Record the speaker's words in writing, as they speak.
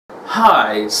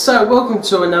Hi, so welcome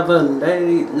to another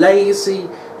lazy,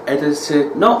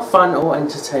 edited, not fun or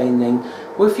entertaining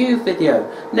review video.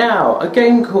 Now, a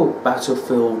game called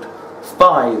Battlefield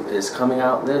 5 is coming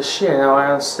out this year. Now,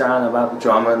 I understand about the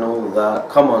drama and all that.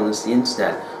 Come on, it's the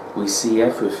internet. We see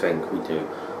everything we do.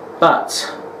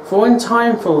 But, for in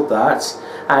time for that,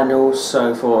 and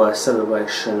also for a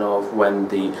celebration of when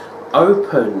the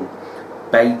open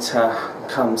beta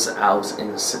comes out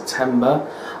in September,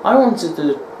 I wanted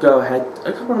to go ahead.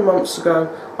 A couple of months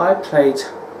ago I played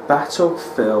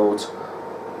Battlefield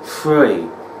 3.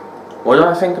 What do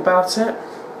I think about it?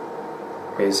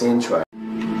 Here's the intro.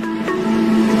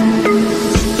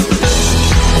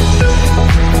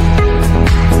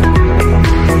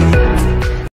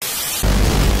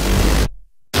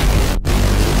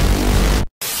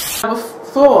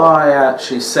 Before I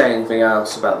actually say anything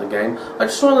else about the game, I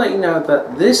just want to let you know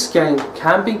that this game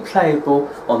can be playable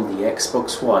on the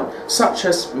Xbox One, such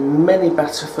as many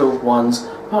Battlefield ones,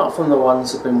 apart from the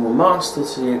ones that have been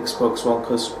remastered to the Xbox One,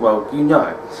 because, well, you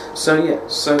know. So yeah,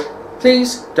 so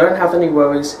please don't have any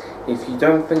worries. If you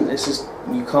don't think this is,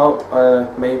 you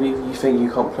can't, maybe you think you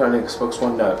can't play on Xbox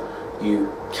One, no,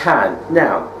 you can.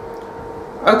 Now,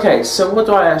 okay, so what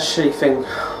do I actually think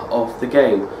of the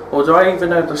game? Or do I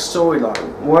even know the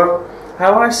storyline? Well,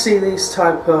 how I see these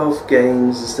type of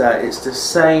games is that it's the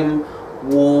same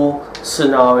war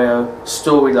scenario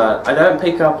storyline. I don't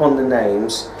pick up on the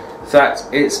names. In fact,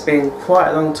 it's been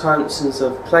quite a long time since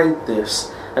I've played this,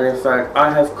 and in fact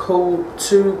I have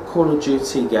two Call of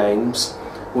Duty games,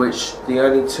 which the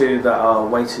only two that are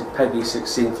weighted PEGI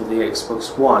 16 for the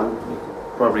Xbox One, you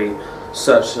could probably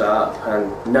search that up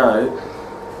and know.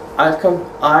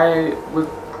 With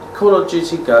Call of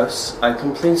Duty Ghosts, I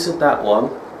completed that one.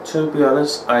 To be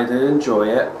honest, I did enjoy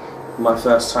it. My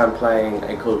first time playing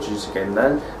a Call of Duty game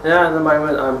then. Now at the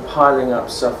moment I'm piling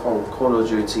up stuff on Call of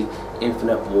Duty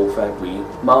Infinite Warfare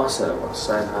Remastered. I was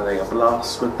saying having a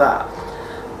blast with that.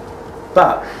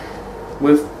 But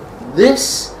with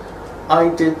this, I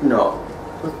did not.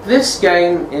 With this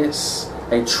game, it's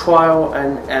a trial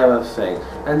and error thing.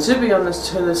 And to be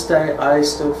honest, to this day, I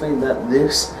still think that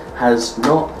this has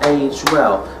not aged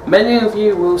well. Many of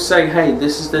you will say, hey,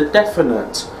 this is the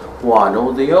definite one,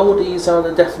 or the oldies are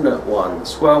the definite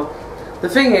ones. Well, the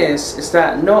thing is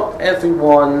that not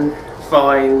everyone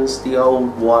finds the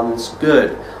old ones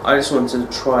good. I just wanted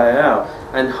to try it out,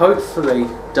 and hopefully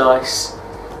DICE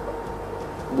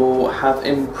will have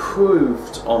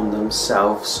improved on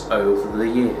themselves over the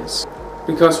years.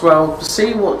 Because, well,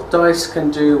 see what DICE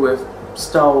can do with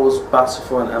Star Wars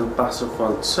Battlefront and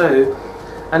Battlefront 2,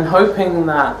 and hoping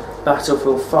that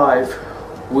Battlefield 5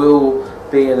 will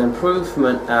be an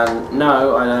improvement. And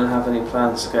no, I don't have any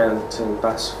plans to go into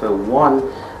Battlefield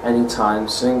 1 anytime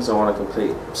soon, so I want to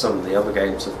complete some of the other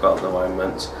games I've got at the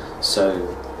moment.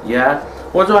 So yeah,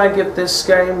 what do I give this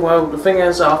game? Well, the thing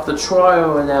is, after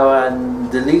trial and error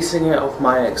and deleting it off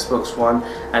my Xbox One,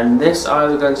 and this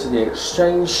either going to the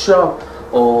exchange shop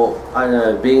or, I don't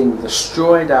know, being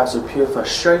destroyed out of pure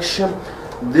frustration,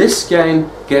 this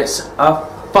game gets a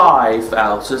 5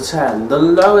 out of 10, the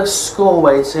lowest score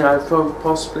rating I've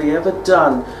possibly ever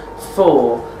done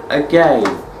for a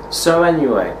game. So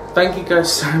anyway, thank you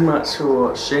guys so much for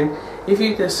watching. If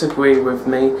you disagree with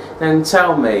me, then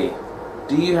tell me,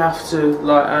 do you have to,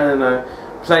 like, I don't know,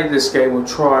 play this game with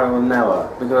trial and error?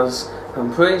 Because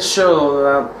I'm pretty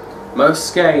sure that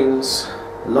most games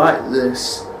like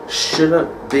this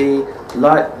shouldn't be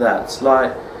like that.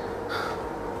 Like,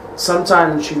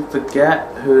 sometimes you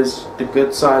forget who's the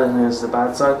good side and who's the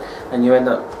bad side, and you end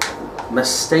up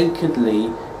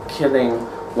mistakenly killing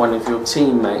one of your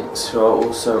teammates who are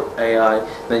also AI.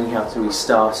 Then you have to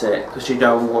restart it because you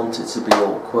don't want it to be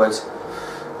awkward.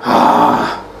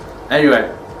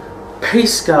 Anyway,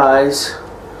 peace guys,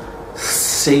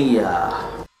 see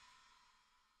ya.